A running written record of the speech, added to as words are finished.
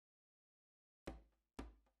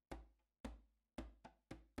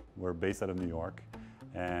We're based out of New York,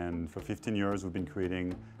 and for 15 years we've been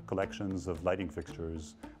creating collections of lighting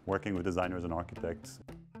fixtures, working with designers and architects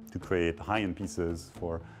to create high-end pieces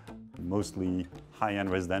for mostly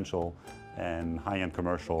high-end residential and high-end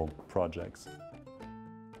commercial projects.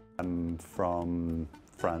 I'm from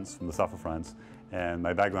France, from the south of France, and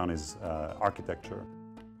my background is architecture.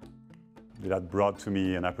 That brought to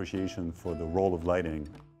me an appreciation for the role of lighting,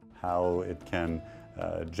 how it can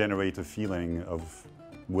generate a feeling of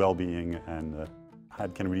well-being and how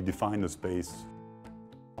it can really define the space.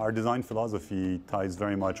 Our design philosophy ties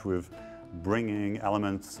very much with bringing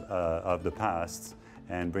elements of the past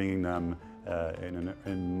and bringing them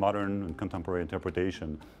in modern and contemporary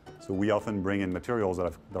interpretation. So we often bring in materials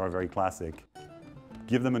that are very classic,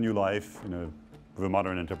 give them a new life with a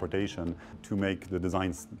modern interpretation to make the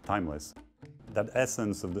designs timeless. That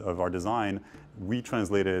essence of our design, we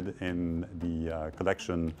translated in the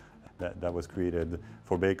collection that was created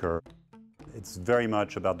for Baker. It's very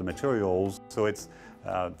much about the materials, so it's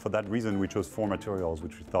for that reason we chose 4 materials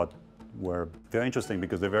which we thought were very interesting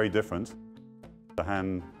because they're very different. The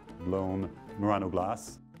hand-blown Murano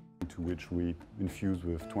glass, into which we infuse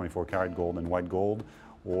with 24-karat gold and white gold,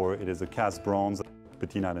 or it is a cast bronze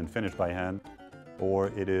patinaed and finished by hand, or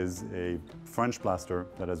it is a French plaster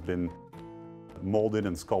that has been molded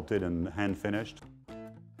and sculpted and hand-finished,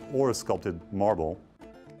 or a sculpted marble.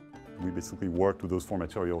 We basically worked with those 4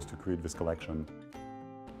 materials to create this collection.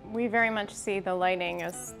 We very much see the lighting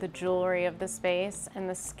as the jewelry of the space, and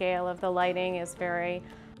the scale of the lighting is very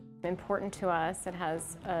important to us. It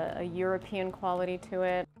has a European quality to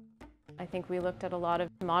it. I think we looked at a lot of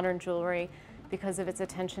modern jewelry because of its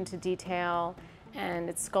attention to detail and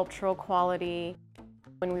its sculptural quality.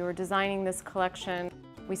 When we were designing this collection,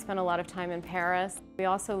 we spent a lot of time in Paris. We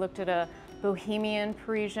also looked at a bohemian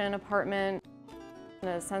Parisian apartment, and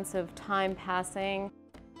a sense of time passing.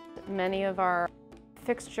 Many of our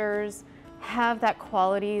fixtures have that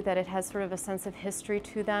quality that it has sort of a sense of history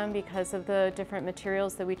to them because of the different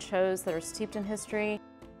materials that we chose that are steeped in history.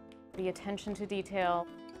 The attention to detail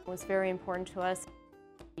was very important to us.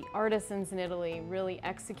 The artisans in Italy really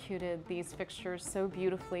executed these fixtures so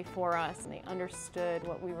beautifully for us, and they understood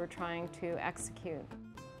what we were trying to execute.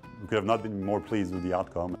 We could have not been more pleased with the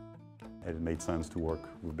outcome. It made sense to work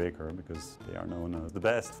with Baker because they are known as the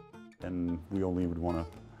best, and we only would want to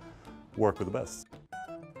work with the best.